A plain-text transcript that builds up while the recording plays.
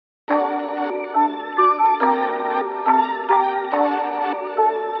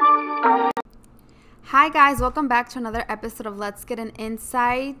Hi, guys. Welcome back to another episode of Let's Get an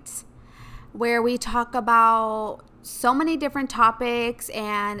Insight, where we talk about so many different topics.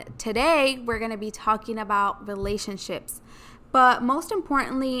 And today we're going to be talking about relationships. But most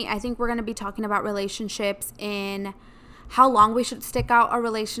importantly, I think we're going to be talking about relationships in how long we should stick out a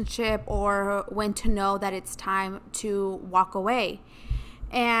relationship or when to know that it's time to walk away.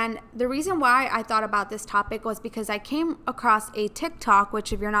 And the reason why I thought about this topic was because I came across a TikTok,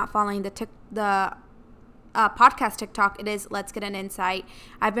 which if you're not following the podcast TikTok, it is Let's Get an Insight.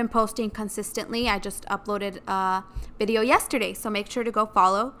 I've been posting consistently. I just uploaded a video yesterday, so make sure to go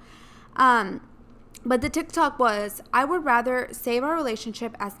follow. But the TikTok was, I would rather save our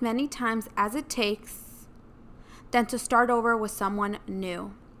relationship as many times as it takes than to start over with someone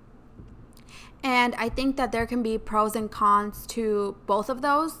new. And I think that there can be pros and cons to both of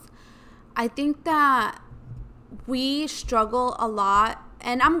those. I think that we struggle a lot,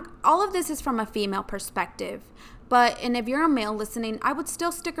 and all of this is from a female perspective. And if you're a male listening, I would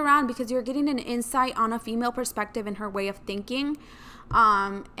still stick around because you're getting an insight on a female perspective and her way of thinking.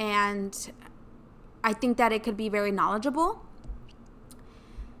 And I think that it could be very knowledgeable.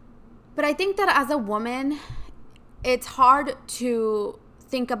 But I think that as a woman, it's hard to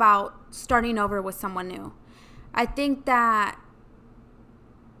think about starting over with someone new. I think that,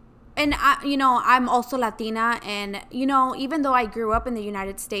 and I'm also Latina, and even though I grew up in the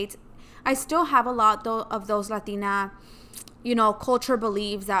United States, I still have a lot of those Latina, culture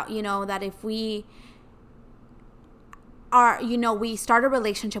beliefs that that if we are, we start a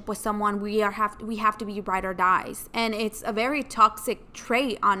relationship with someone, we have to be ride or dies, and it's a very toxic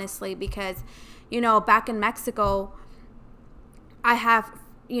trait, honestly, because back in Mexico, I have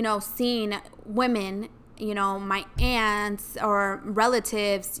seen women, my aunts or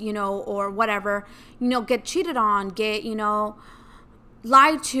relatives, or whatever, get cheated on, get,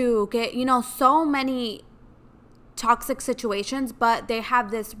 lied to, get, so many toxic situations, but they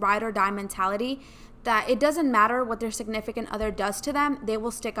have this ride or die mentality that it doesn't matter what their significant other does to them, they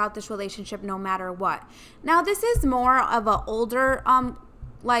will stick out this relationship no matter what. Now, this is more of a older,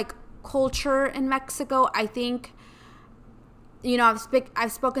 culture in Mexico. I think,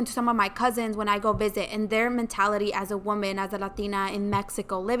 I've spoken to some of my cousins when I go visit, and their mentality as a woman, as a Latina in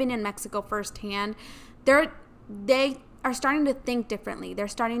Mexico, living in Mexico firsthand, they are starting to think differently. They're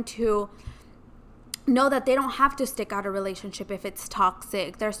starting to know that they don't have to stick out a relationship if it's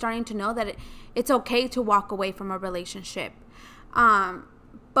toxic. They're starting to know that it's okay to walk away from a relationship.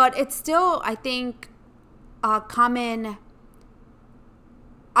 But it's still, I think, a common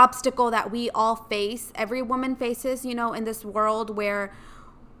obstacle that we all face, every woman faces, in this world where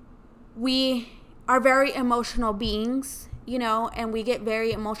we are very emotional beings, and we get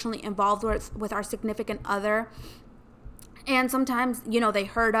very emotionally involved with our significant other. And sometimes, they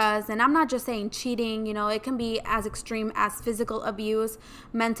hurt us. And I'm not just saying cheating, it can be as extreme as physical abuse,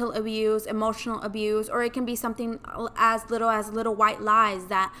 mental abuse, emotional abuse, or it can be something as little white lies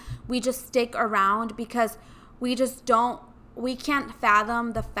that we just stick around because we can't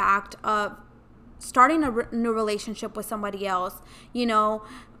fathom the fact of starting a new relationship with somebody else.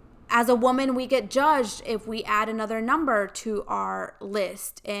 As a woman, we get judged if we add another number to our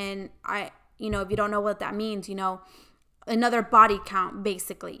list. And if you don't know what that means, another body count,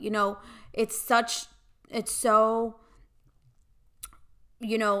 basically, it's so,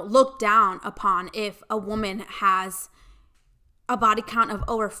 looked down upon if a woman has a body count of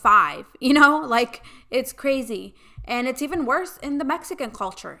over 5, it's crazy. And it's even worse in the Mexican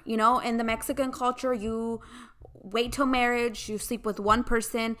culture. In the Mexican culture, you wait till marriage, you sleep with one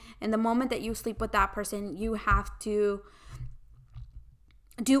person, and the moment that you sleep with that person, you have to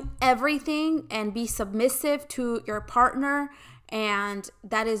do everything and be submissive to your partner, and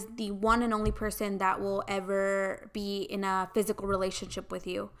that is the one and only person that will ever be in a physical relationship with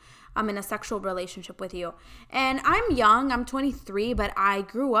you. I'm in a sexual relationship with you. And I'm young, I'm 23, but I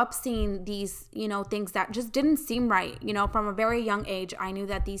grew up seeing these, things that just didn't seem right. From a very young age, I knew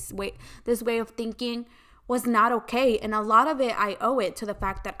that this way of thinking was not okay. And a lot of it, I owe it to the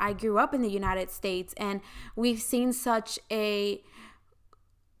fact that I grew up in the United States, and we've seen such a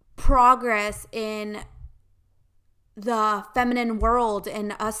progress in the feminine world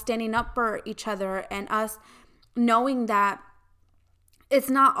and us standing up for each other and us knowing that it's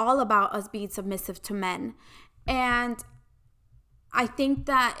not all about us being submissive to men. And I think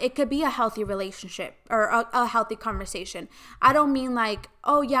that it could be a healthy relationship or a healthy conversation. I don't mean like,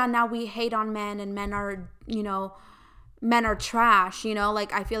 oh yeah, now we hate on men and men are trash,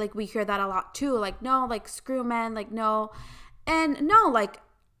 I feel like we hear that a lot too. Like, no, like screw men, like no. And no, like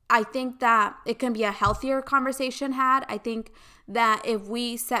I think that it can be a healthier conversation had. I think that if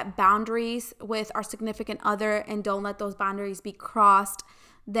we set boundaries with our significant other and don't let those boundaries be crossed,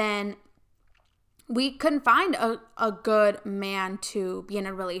 then we can find a good man to be in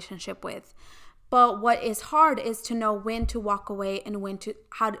a relationship with. But what is hard is to know when to walk away and when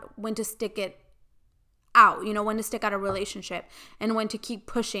to stick it out, when to stick out a relationship and when to keep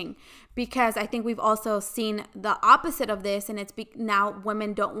pushing. Because I think we've also seen the opposite of this, and it's now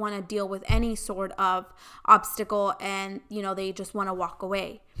women don't want to deal with any sort of obstacle, and they just want to walk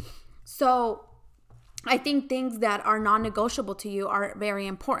away. So I think things that are non-negotiable to you are very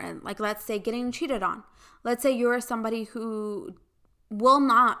important. Like, let's say getting cheated on. Let's say you're somebody who will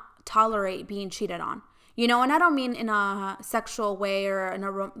not tolerate being cheated on. And I don't mean in a sexual way or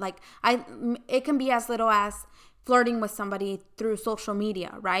in it can be as little as flirting with somebody through social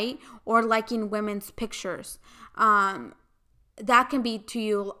media, right? Or liking women's pictures. That can be to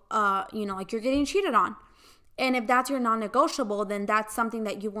you, like you're getting cheated on. And if that's your non-negotiable, then that's something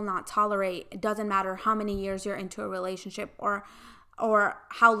that you will not tolerate. It doesn't matter how many years you're into a relationship or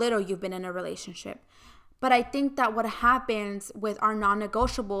how little you've been in a relationship. But I think that what happens with our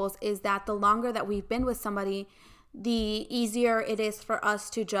non-negotiables is that the longer that we've been with somebody, the easier it is for us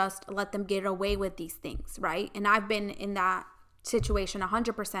to just let them get away with these things, right? And I've been in that situation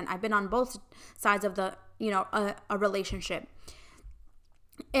 100%. I've been on both sides of the, a relationship.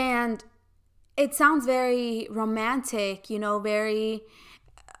 And it sounds very romantic, very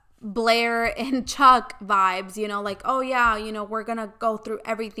Blair and Chuck vibes, like, oh yeah, we're going to go through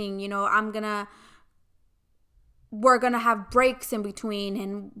everything, we're going to have breaks in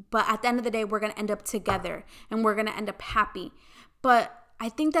between, but at the end of the day, we're going to end up together and we're going to end up happy. But I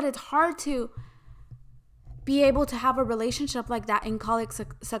think that it's hard to be able to have a relationship like that and call it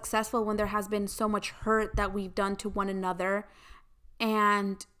successful when there has been so much hurt that we've done to one another.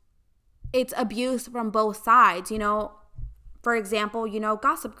 And it's abuse from both sides, For example,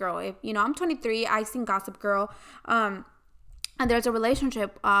 Gossip Girl. If, I'm 23, I seen Gossip Girl. And there's a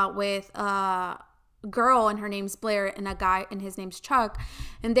relationship with girl, and her name's Blair, and a guy, and his name's Chuck,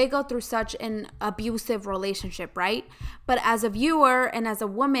 and they go through such an abusive relationship, right? But as a viewer and as a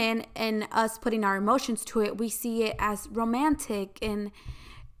woman, and us putting our emotions to it, we see it as romantic and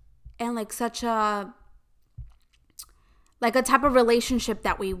like such a type of relationship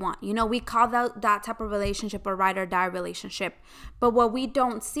that we want. We call that type of relationship a ride or die relationship. But what we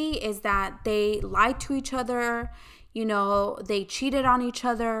don't see is that they lied to each other, they cheated on each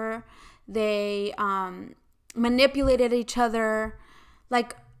other, they manipulated each other,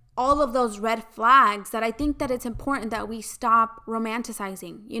 like all of those red flags that I think that it's important that we stop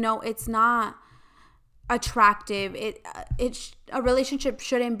romanticizing. It's not attractive. A relationship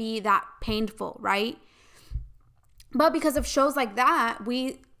shouldn't be that painful, right? But because of shows like that,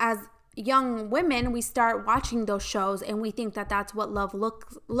 we as young women, we start watching those shows and we think that that's what love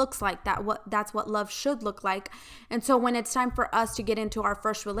looks like, that's what love should look like. And so when it's time for us to get into our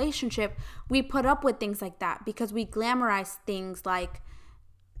first relationship, we put up with things like that because we glamorize things like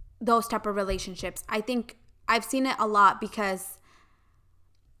those type of relationships. I think I've seen it a lot because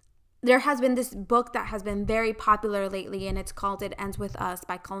there has been this book that has been very popular lately, and it's called It Ends With Us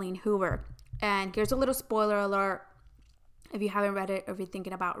by Colleen Hoover. And here's a little spoiler alert. If you haven't read it or if you're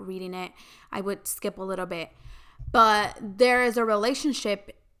thinking about reading it, I would skip a little bit. But there is a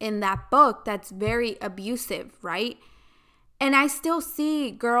relationship in that book that's very abusive, right? And I still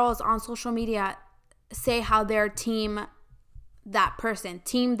see girls on social media say how they're team that person,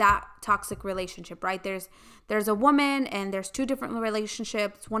 team that toxic relationship, right? There's a woman and there's two different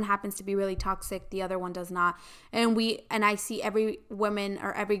relationships. One happens to be really toxic, the other one does not. And I see every woman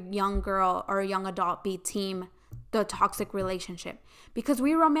or every young girl or young adult be team the toxic relationship because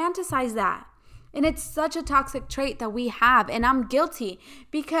we romanticize that. And it's such a toxic trait that we have. And I'm guilty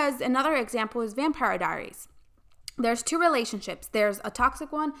because another example is Vampire Diaries. There's two relationships. There's a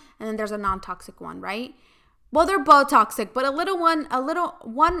toxic one and then there's a non-toxic one, right? Well, they're both toxic, but a little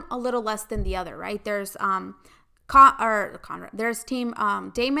less than the other, right? There's Conrad. There's Team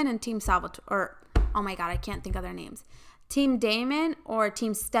Damon and Team Salvatore. Or, oh my God, I can't think of their names. Team Damon or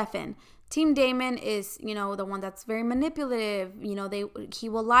Team Stefan. Team Damon is, the one that's very manipulative. He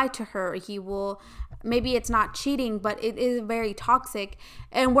will lie to her. He will, maybe it's not cheating, but it is very toxic.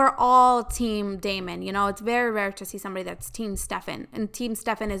 And we're all Team Damon. It's very rare to see somebody that's Team Stefan. And Team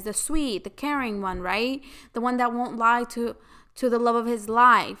Stefan is the sweet, the caring one, right? The one that won't lie to the love of his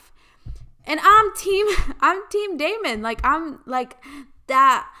life. And I'm Team Damon. I'm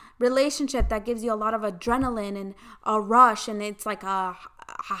that relationship that gives you a lot of adrenaline and a rush, and it's like a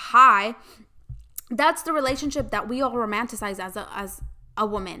high. That's the relationship that we all romanticize as a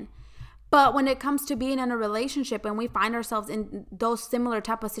woman. But when it comes to being in a relationship and we find ourselves in those similar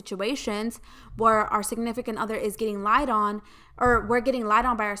type of situations where our significant other is getting lied on, or we're getting lied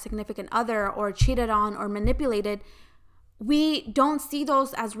on by our significant other, or cheated on or manipulated, we don't see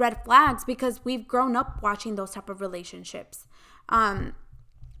those as red flags because we've grown up watching those type of relationships.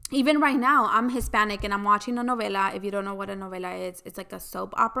 Even right now, I'm Hispanic and I'm watching a novela. If you don't know what a novela is, it's like a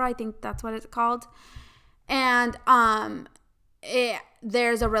soap opera. I think that's what it's called. And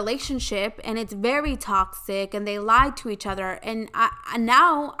there's a relationship and it's very toxic and they lie to each other. And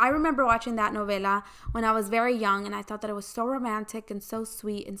now I remember watching that novela when I was very young and I thought that it was so romantic and so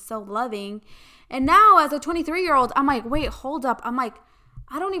sweet and so loving. And now as a 23-year-old, I'm like, wait, hold up. I'm like,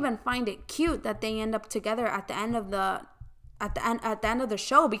 I don't even find it cute that they end up together at the end of the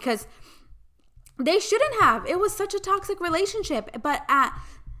show, because they shouldn't have. It was such a toxic relationship. But at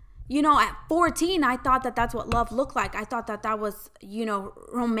 14, I thought that that's what love looked like. I thought that was,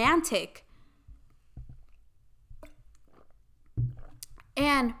 romantic.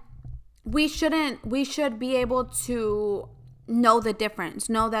 And we should be able to know the difference.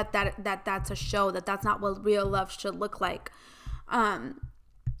 Know that's a show, that's not what real love should look like. And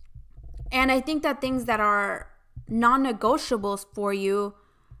I think that things that are non-negotiables for you,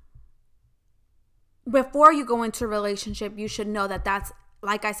 before you go into a relationship, you should know that that's,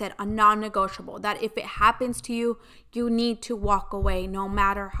 like I said, a non-negotiable, that if it happens to you, you need to walk away no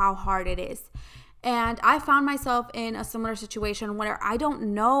matter how hard it is. And I found myself in a similar situation where I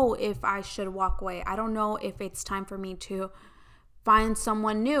don't know if I should walk away. I don't know if it's time for me to find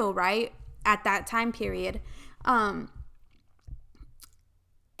someone new, right? At that time period.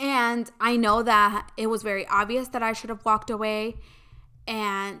 And I know that it was very obvious that I should have walked away.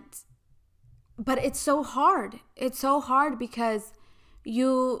 But it's so hard. It's so hard because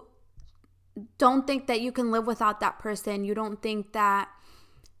you don't think that you can live without that person. You don't think that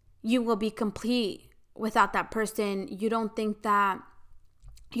you will be complete without that person. You don't think that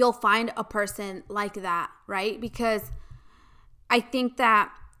you'll find a person like that, right? Because I think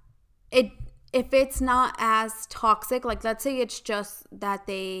that if it's not as toxic, like let's say it's just that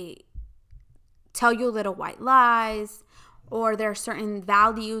they tell you little white lies, or there are certain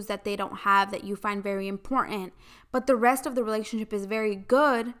values that they don't have that you find very important, but the rest of the relationship is very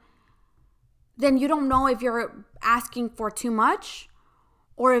good, then you don't know if you're asking for too much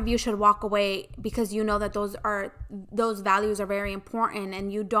or if you should walk away, because you know that those values are very important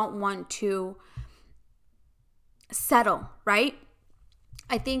and you don't want to settle, right?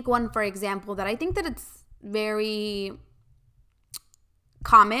 I think one, for example, that I think that it's very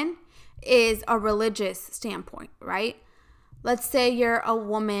common is a religious standpoint, right? Let's say you're a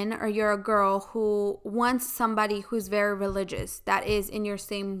woman or you're a girl who wants somebody who's very religious, that is in your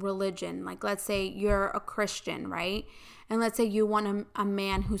same religion. Like let's say you're a Christian, right? And let's say you want a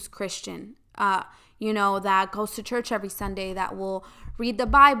man who's Christian, that goes to church every Sunday, that will read the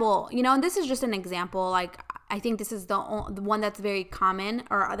Bible, and this is just an example. Like I think this is the one that's very common,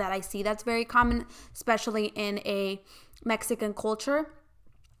 or that I see that's very common, especially in a Mexican culture.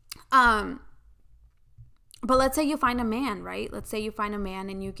 But let's say you find a man, right? Let's say you find a man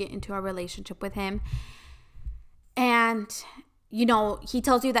and you get into a relationship with him. And, he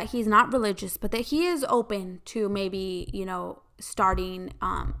tells you that he's not religious, but that he is open to maybe, starting,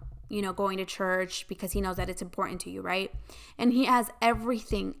 going to church because he knows that it's important to you, right? And he has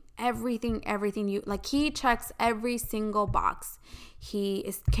everything you, like he checks every single box. He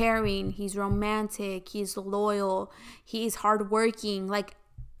is caring, he's romantic, he's loyal, he's hardworking, like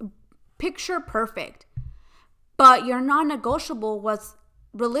picture perfect. But your non-negotiable was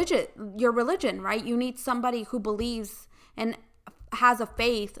your religion, right? You need somebody who believes and has a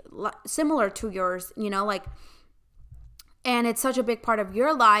faith similar to yours, and it's such a big part of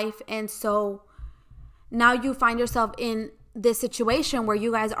your life. And so now you find yourself in this situation where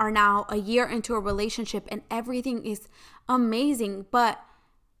you guys are now a year into a relationship and everything is amazing, but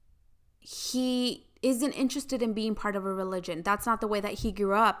he isn't interested in being part of a religion. That's not the way that he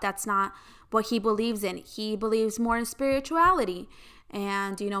grew up. That's not what he believes in. He believes more in spirituality,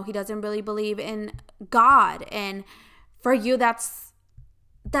 and he doesn't really believe in God. And for you, that's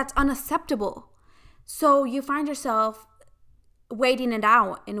unacceptable. So you find yourself waiting it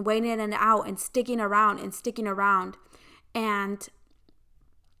out and sticking around, and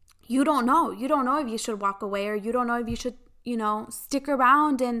you don't know if you should walk away, or you don't know if you should stick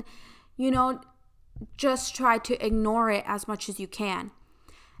around and just try to ignore it as much as you can.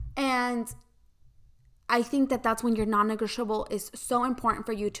 And I think that that's when your non-negotiable is so important,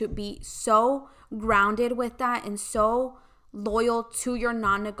 for you to be so grounded with that and so loyal to your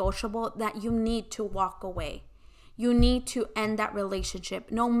non-negotiable that you need to walk away. you need to end that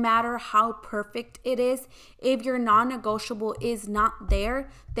relationship. No matter how perfect it is, if your non-negotiable is not there,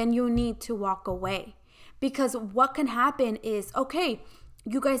 then you need to walk away. Because what can happen is, okay,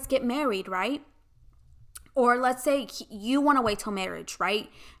 you guys get married, right? Or let's say you want to wait till marriage, right?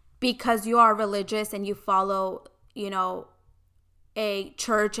 Because you are religious and you follow, a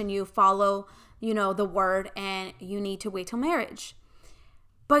church and you follow, the word, and you need to wait till marriage.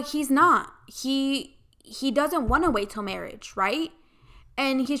 But he's not. He doesn't want to wait till marriage, right?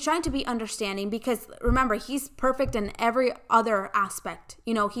 And he's trying to be understanding because remember, he's perfect in every other aspect.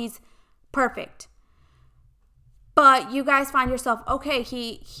 He's perfect. But you guys find yourself, okay,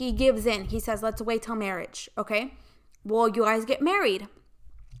 he gives in. He says, let's wait till marriage, okay? Well, you guys get married.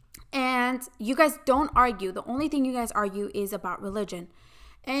 And you guys don't argue. The only thing you guys argue is about religion.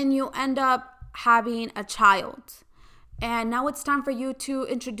 And you end up having a child. And now it's time for you to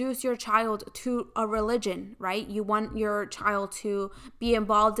introduce your child to a religion, right? You want your child to be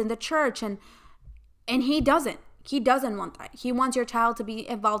involved in the church. And he doesn't. He doesn't want that. He wants your child to be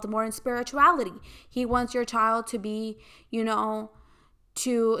involved more in spirituality. He wants your child to be,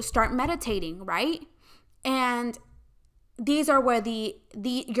 to start meditating, right? And these are where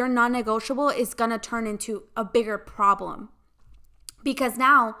your non-negotiable is going to turn into a bigger problem. Because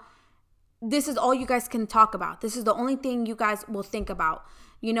now this is all you guys can talk about. This is the only thing you guys will think about.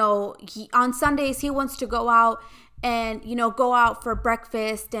 On Sundays, he wants to go out and, go out for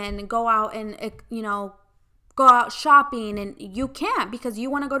breakfast and go out and, go out shopping, and you can't because you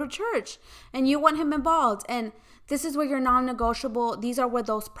want to go to church and you want him involved. And this is where your non-negotiable, these are where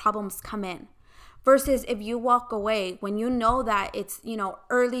those problems come in. Versus if you walk away when you know that it's,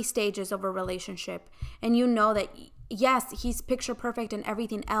 early stages of a relationship and you know that, yes, he's picture perfect and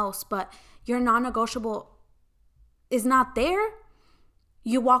everything else, but your non-negotiable is not there,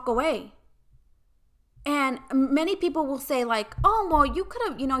 you walk away. And many people will say like, oh, well, you could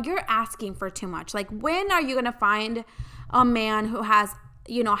have, you're asking for too much. Like, when are you going to find a man who has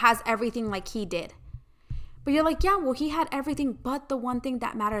everything like he did? But you're like, yeah, well, he had everything but the one thing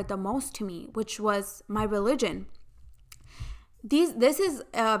that mattered the most to me, which was my religion. This is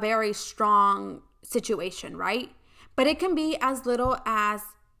a very strong situation, right? But it can be as little as,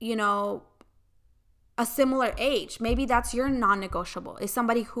 a similar age. Maybe that's your non-negotiable, is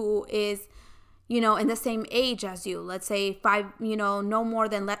somebody who is, in the same age as you. Let's say 5, no more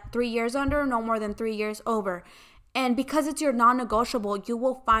than 3 years under, no more than 3 years over. And because it's your non-negotiable, you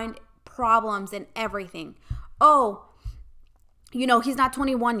will find problems in everything. Oh, he's not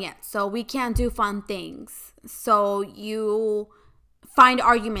 21 yet, so we can't do fun things. So you find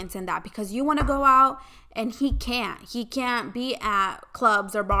arguments in that because you want to go out and he can't. He can't be at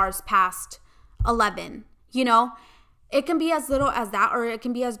clubs or bars past 11, It can be as little as that, or it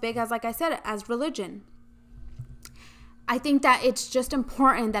can be as big as, like I said, as religion. I think that it's just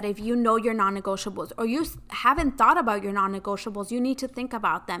important that if you know your non-negotiables or you haven't thought about your non-negotiables, you need to think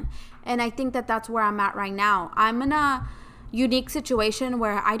about them. And I think that that's where I'm at right now. I'm in a unique situation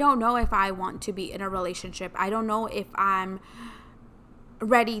where I don't know if I want to be in a relationship. I don't know if I'm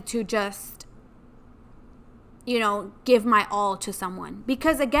ready to just, give my all to someone.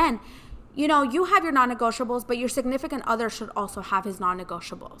 Because again, you have your non-negotiables, but your significant other should also have his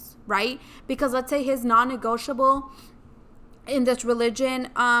non-negotiables, right? Because let's say his non-negotiable in this religion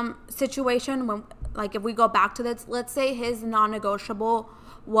situation, when, like, if we go back to this, let's say his non-negotiable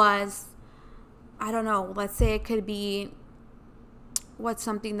was, I don't know, let's say it could be, what's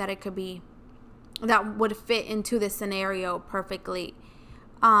something that it could be that would fit into this scenario perfectly?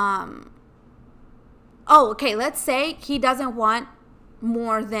 Okay, let's say he doesn't want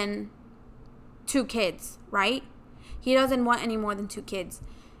more than 2 kids, right? He doesn't want any more than 2 kids.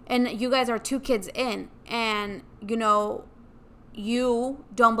 And you guys are 2 kids in, and, you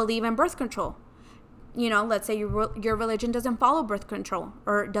don't believe in birth control. Let's say your religion doesn't follow birth control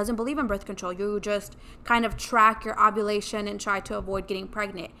or doesn't believe in birth control. You just kind of track your ovulation and try to avoid getting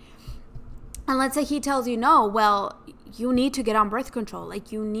pregnant. And let's say he tells you, no, well, you need to get on birth control.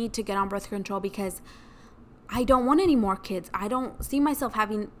 Like, you need to get on birth control because I don't want any more kids. I don't see myself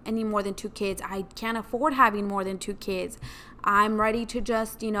having any more than 2 kids. I can't afford having more than 2 kids. I'm ready to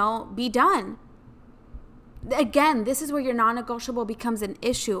just, be done. Again, this is where your non-negotiable becomes an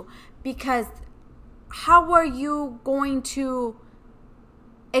issue, because how are you going to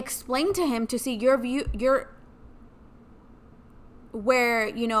explain to him to see your view, your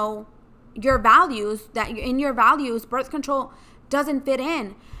values, that in your values, birth control doesn't fit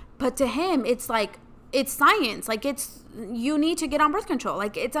in. But to him, it's like, it's science. Like, you need to get on birth control.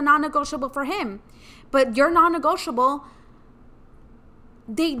 Like, it's a non-negotiable for him. But your non-negotiable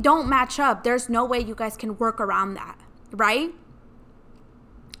they don't match up. There's no way you guys can work around that, right?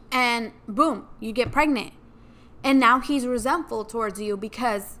 And boom, you get pregnant. And now he's resentful towards you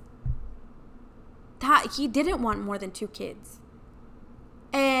because he didn't want more than 2 kids.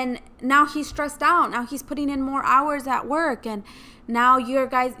 And now he's stressed out. Now he's putting in more hours at work. And now you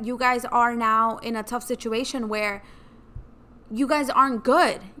guys are now in a tough situation where you guys aren't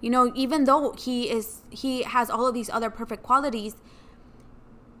good. You know, even though he has all of these other perfect qualities,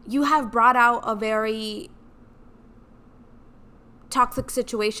 you have brought out a very toxic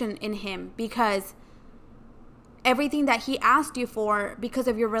situation in him because everything that he asked you for because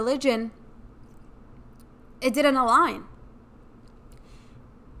of your religion, it didn't align.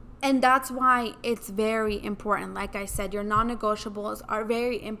 And that's why it's very important. Like I said, your non-negotiables are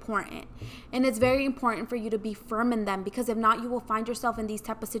very important. And it's very important for you to be firm in them, because if not, you will find yourself in these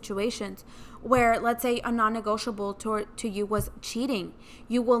type of situations where, let's say, a non-negotiable to you was cheating.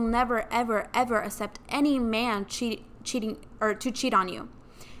 You will never, ever, ever accept any man cheating or to cheat on you.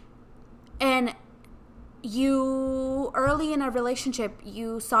 And you, early in a relationship,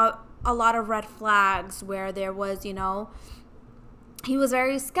 you saw a lot of red flags where there was, you know, he was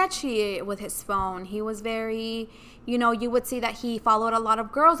very sketchy with his phone. He was very, you know, you would see that he followed a lot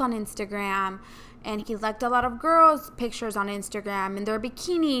of girls on Instagram, and he liked a lot of girls' pictures on Instagram and their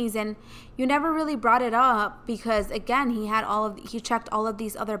bikinis, and you never really brought it up because, again, he checked all of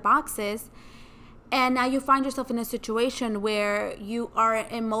these other boxes. And now you find yourself in a situation where you are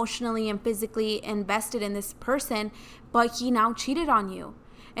emotionally and physically invested in this person, but he now cheated on you.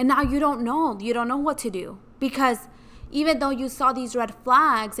 And now you don't know what to do, because even though you saw these red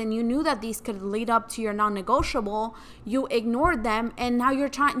flags and you knew that these could lead up to your non-negotiable, you ignored them, and now you're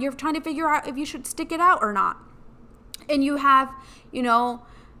trying to figure out if you should stick it out or not. And you have, you know,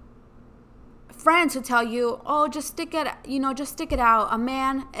 friends who tell you, "Oh, just stick it out. A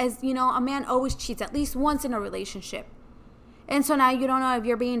man always cheats at least once in a relationship." And so now you don't know if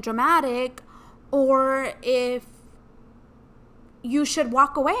you're being dramatic or if you should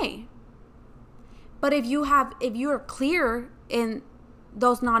walk away. But if you're clear in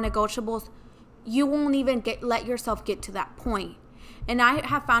those non-negotiables, you won't even let yourself get to that point. And I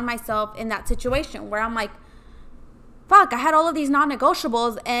have found myself in that situation where I'm like, fuck, I had all of these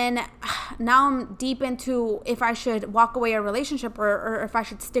non-negotiables, and now I'm deep into if I should walk away a relationship or if I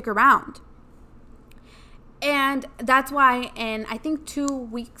should stick around. And that's why, and I think 2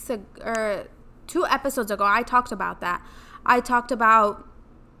 episodes ago, I talked about that. I talked about,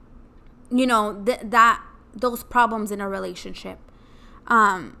 you know, those problems in a relationship.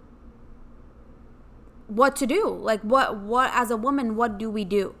 What to do? Like, what as a woman, what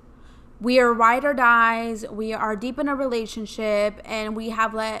do? We are ride or dies. We are deep in a relationship, and we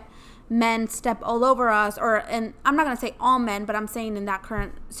have let men step all over us, and I'm not going to say all men, but I'm saying in that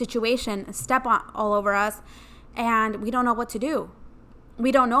current situation, step all over us, and we don't know what to do.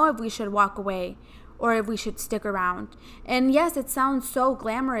 We don't know if we should walk away or if we should stick around. And yes, it sounds so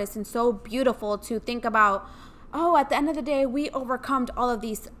glamorous and so beautiful to think about, oh, at the end of the day, we overcome all of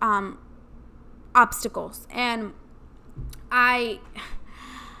these obstacles. And I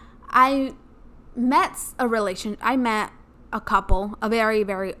met a couple, a very,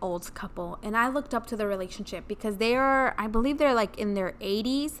 very old couple, and I looked up to the relationship because I believe they're like in their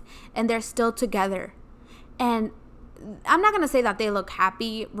 80s and they're still together. And I'm not going to say that they look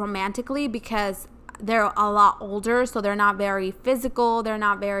happy romantically because they're a lot older, so they're not very physical. They're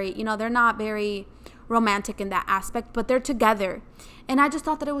not very romantic in that aspect, but they're together. And I just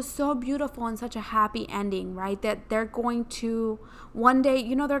thought that it was so beautiful and such a happy ending, right? That they're going to one day,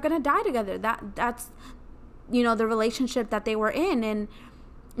 you know, they're going to die together. That's, you know, the relationship that they were in, and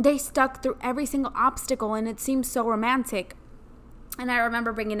they stuck through every single obstacle, and it seems so romantic. And I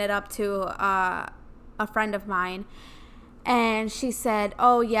remember bringing it up to a friend of mine, and she said,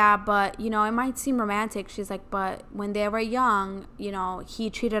 "Oh yeah, but you know, it might seem romantic." She's like, "But when they were young, you know,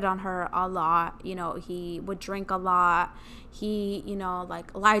 he cheated on her a lot. You know, he would drink a lot. He, you know,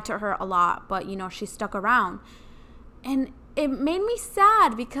 like lied to her a lot, but you know, she stuck around." And it made me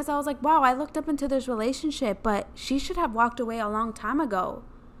sad because I was like, wow, I looked up into this relationship, but she should have walked away a long time ago.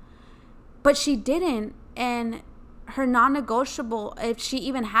 But she didn't. And her non-negotiable, if she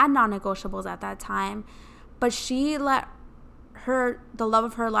even had non-negotiables at that time, but she let the love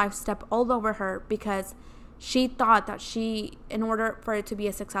of her life step all over her because she thought that in order for it to be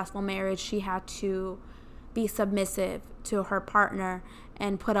a successful marriage, she had to be submissive to her partner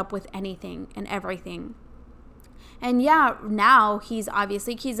and put up with anything and everything. And yeah, now he's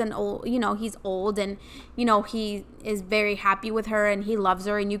an old, you know, he's old, and, you know, he is very happy with her and he loves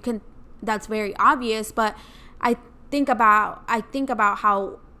her, and that's very obvious. But I think about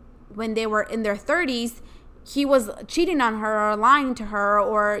how when they were in their 30s, he was cheating on her or lying to her,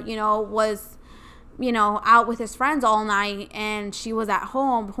 or, was, out with his friends all night, and she was at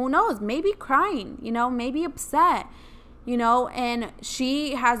home, who knows, maybe crying, maybe upset, and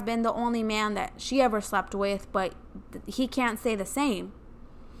she has been the only man that she ever slept with, but he can't say the same.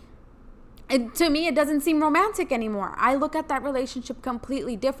 And to me, it doesn't seem romantic anymore. I look at that relationship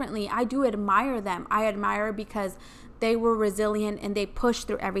completely differently. I do admire them. I admire because they were resilient and they pushed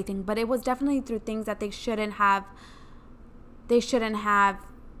through everything. But it was definitely through things that they shouldn't have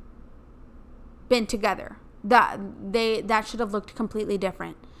been together. That should have looked completely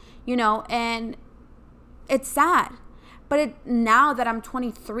different, and it's sad. But now that I'm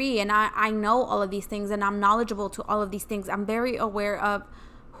 23 and I know all of these things and I'm knowledgeable to all of these things, I'm very aware of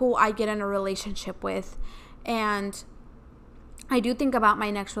who I get in a relationship with. And I do think about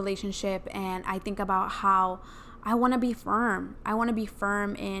my next relationship, and I think about how I want to be firm. I want to be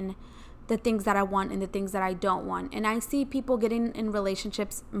firm in the things that I want and the things that I don't want. And I see people getting in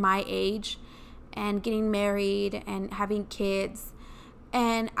relationships my age and getting married and having kids,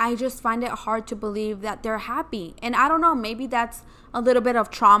 and I just find it hard to believe that they're happy. And I don't know, maybe that's a little bit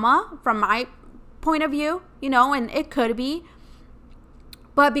of trauma from my point of view, and it could be.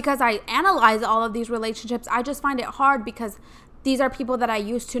 But because I analyze all of these relationships, I just find it hard, because these are people that I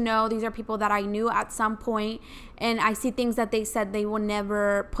used to know. These are people that I knew at some point. And I see things that they said they would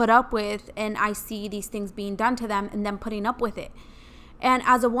never put up with. And I see these things being done to them and them putting up with it. And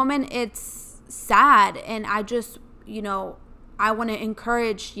as a woman, it's sad. And I just, I want to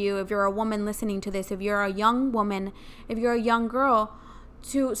encourage you, if you're a woman listening to this, if you're a young woman, if you're a young girl,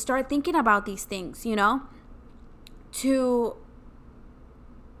 to start thinking about these things, to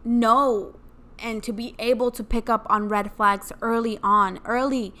know and to be able to pick up on red flags early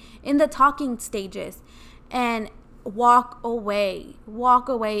in the talking stages, and walk away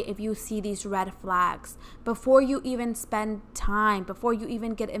if you see these red flags before you even spend time, before you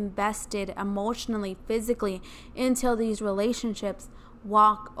even get invested emotionally, physically into these relationships.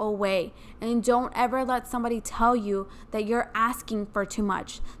 Walk away, and don't ever let somebody tell you that you're asking for too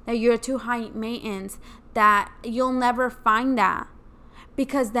much, that you're too high maintenance, that you'll never find that.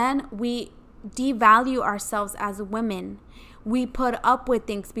 Because then we devalue ourselves as women. We put up with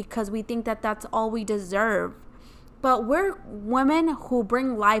things because we think that that's all we deserve. But we're women who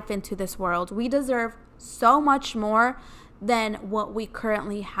bring life into this world. We deserve so much more than what we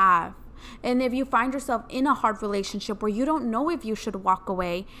currently have. And if you find yourself in a hard relationship where you don't know if you should walk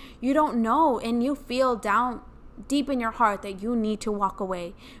away, you don't know, and you feel down deep in your heart that you need to walk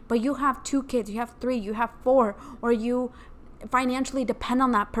away, but you have 2 kids, you have 3, you have 4, or you financially depend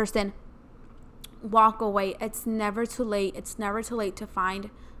on that person, walk away. It's never too late. It's never too late to find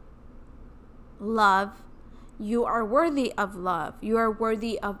love. You are worthy of love. You are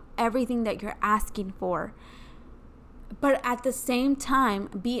worthy of everything that you're asking for. But at the same time,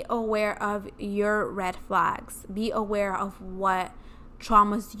 be aware of your red flags. Be aware of what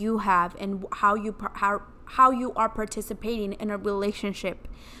traumas you have and how you are participating in a relationship,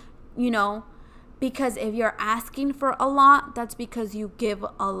 Because if you're asking for a lot, that's because you give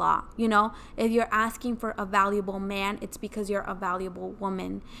a lot, If you're asking for a valuable man, it's because you're a valuable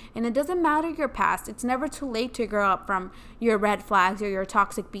woman. And it doesn't matter your past. It's never too late to grow up from your red flags or your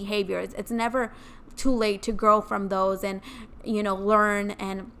toxic behaviors. It's never too late to grow from those and, learn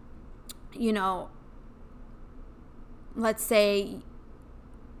and, let's say,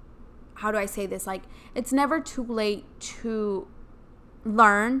 how do I say this? Like, it's never too late to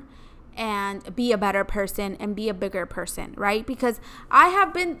learn and be a better person and be a bigger person, right? Because I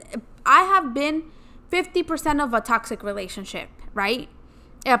have been 50% of a toxic relationship, right?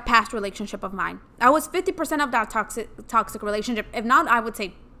 A past relationship of mine. I was 50% of that toxic relationship. If not, I would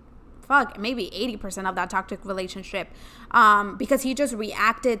say, maybe 80% of that toxic relationship, because he just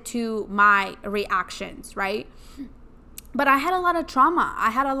reacted to my reactions, right? But I had a lot of trauma.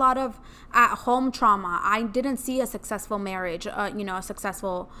 I had a lot of at-home trauma. I didn't see a successful marriage, a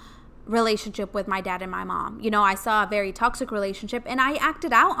successful relationship with my dad and my mom. I saw a very toxic relationship, and I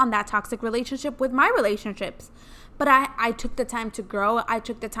acted out on that toxic relationship with my relationships. But I took the time to grow. I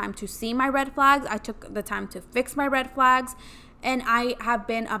took the time to see my red flags. I took the time to fix my red flags. And I have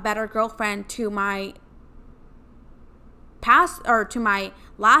been a better girlfriend to my past, or to my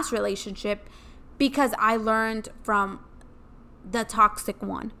last relationship, because I learned from the toxic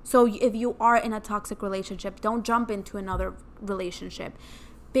one. So if you are in a toxic relationship, don't jump into another relationship.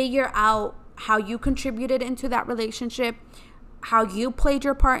 Figure out how you contributed into that relationship. how you played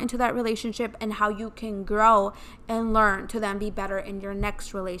your part into that relationship, and how you can grow and learn to then be better in your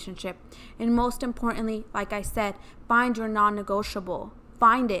next relationship. And most importantly, like I said, find your non-negotiable.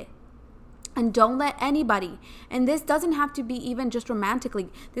 Find it. And don't let anybody, and this doesn't have to be even just romantically.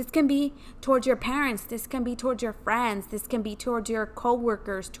 This can be towards your parents. This can be towards your friends. This can be towards your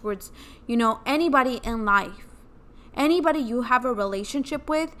coworkers, towards, anybody in life. Anybody you have a relationship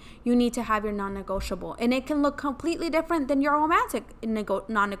with, you need to have your non-negotiable. And it can look completely different than your romantic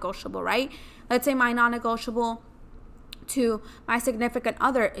non-negotiable, right? Let's say my non-negotiable to my significant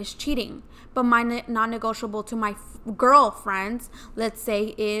other is cheating. But my non-negotiable to my girlfriends, let's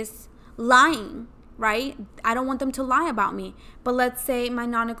say, is lying, right? I don't want them to lie about me. But let's say my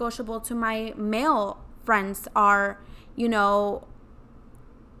non-negotiable to my male friends are,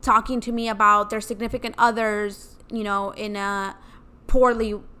 talking to me about their significant others, in a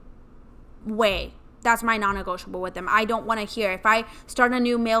poorly way. That's my non-negotiable with them. I don't want to hear. If I start a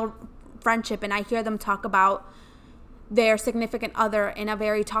new male friendship and I hear them talk about their significant other in a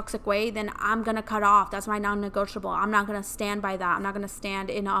very toxic way, then I'm going to cut off. That's my non-negotiable. I'm not going to stand by that. I'm not going to stand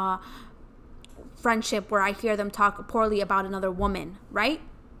in a friendship where I hear them talk poorly about another woman, right?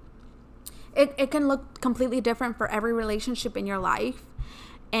 It can look completely different for every relationship in your life.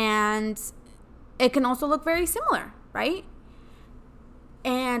 And it can also look very similar, right?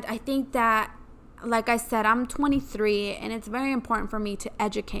 And I think that, like I said, I'm 23, and it's very important for me to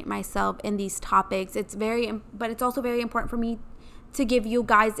educate myself in these topics. But it's also very important for me to give you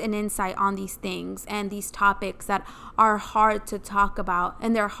guys an insight on these things and these topics that are hard to talk about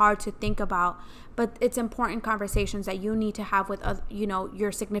and they're hard to think about. But it's important conversations that you need to have with,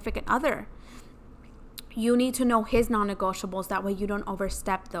 your significant other. You need to know his non-negotiables. That way you don't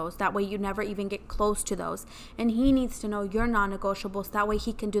overstep those. That way you never even get close to those. And he needs to know your non-negotiables. That way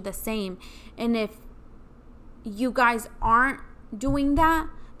he can do the same. And if you guys aren't doing that,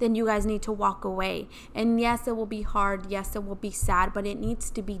 then you guys need to walk away. And yes, it will be hard. Yes, it will be sad, but it needs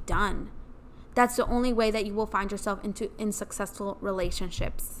to be done. That's the only way that you will find yourself in successful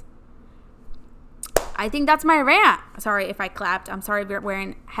relationships. I think that's my rant. Sorry if I clapped. I'm sorry if you're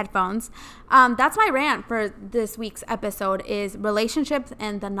wearing headphones. That's my rant for this week's episode, is relationships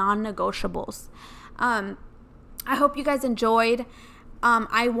and the non-negotiables. I hope you guys enjoyed.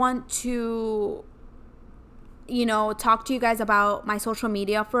 I want to, talk to you guys about my social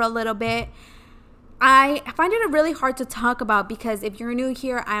media for a little bit. I find it really hard to talk about because if you're new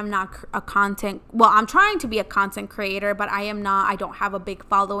here, I'm not I'm trying to be a content creator, but I am not. I don't have a big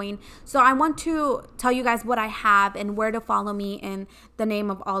following. So I want to tell you guys what I have and where to follow me and the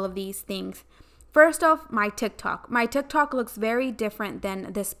name of all of these things. First off, my TikTok. My TikTok looks very different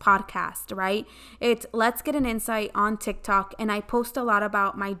than this podcast, right? It's Let's Get an Insight on TikTok, and I post a lot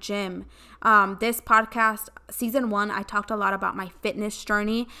about my gym. This podcast, season 1, I talked a lot about my fitness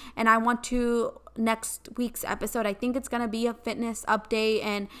journey, and I want to, next week's episode, I think it's going to be a fitness update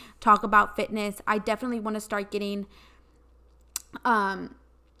and talk about fitness. I definitely want to start getting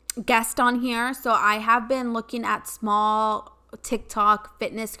guests on here. So I have been looking at small TikTok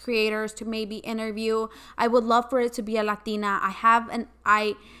fitness creators to maybe interview. I would love for it to be a Latina.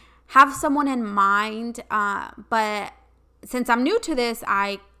 I have someone in mind, but since I'm new to this,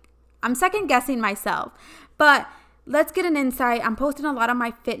 I'm second guessing myself. But let's get an insight. I'm posting a lot of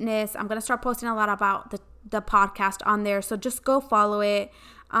my fitness. I'm gonna start posting a lot about the podcast on there. So just go follow it.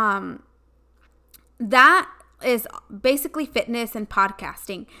 That is basically fitness and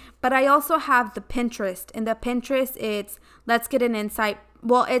podcasting. But I also have the Pinterest. And the Pinterest, it's Let's Get an Insight.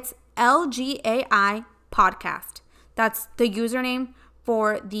 Well, it's LGAI podcast. That's the username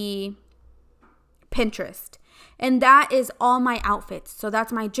for the Pinterest. And that is all my outfits. So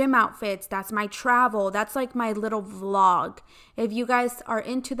that's my gym outfits. That's my travel. That's like my little vlog. If you guys are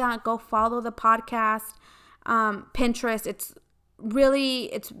into that, go follow the podcast. Pinterest,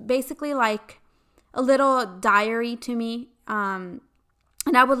 it's basically like a little diary to me. And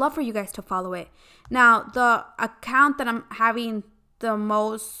I would love for you guys to follow it. Now, the account that I'm having the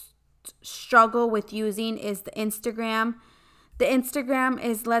most struggle with using is the Instagram. The Instagram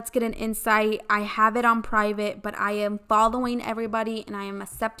is Let's Get an Insight. I have it on private, but I am following everybody and I am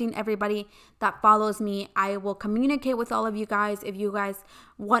accepting everybody that follows me. I will communicate with all of you guys. If you guys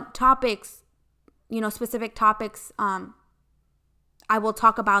want topics, specific topics, I will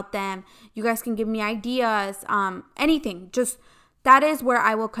talk about them. You guys can give me ideas, anything. Just that is where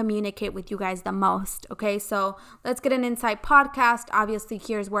I will communicate with you guys the most. Okay, so Let's Get an Insight podcast. Obviously,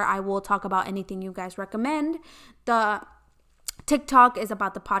 here's where I will talk about anything you guys recommend. The TikTok is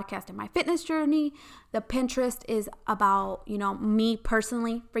about the podcast and my fitness journey. The Pinterest is about, me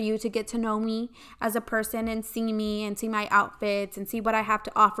personally, for you to get to know me as a person and see me and see my outfits and see what I have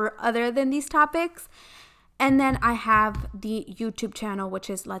to offer other than these topics. And then I have the YouTube channel, which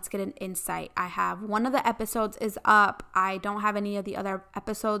is Let's Get an Insight. I have one of the episodes is up. I don't have any of the other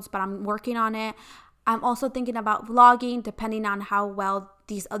episodes, but I'm working on it. I'm also thinking about vlogging, depending on how well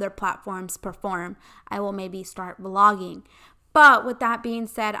these other platforms perform. I will maybe start vlogging. But with that being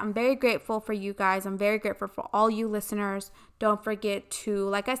said, I'm very grateful for you guys. I'm very grateful for all you listeners. Don't forget to,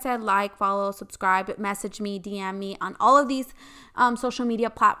 like I said, like, follow, subscribe, message me, DM me on all of these social media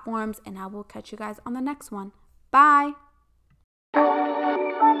platforms. And I will catch you guys on the next one. Bye.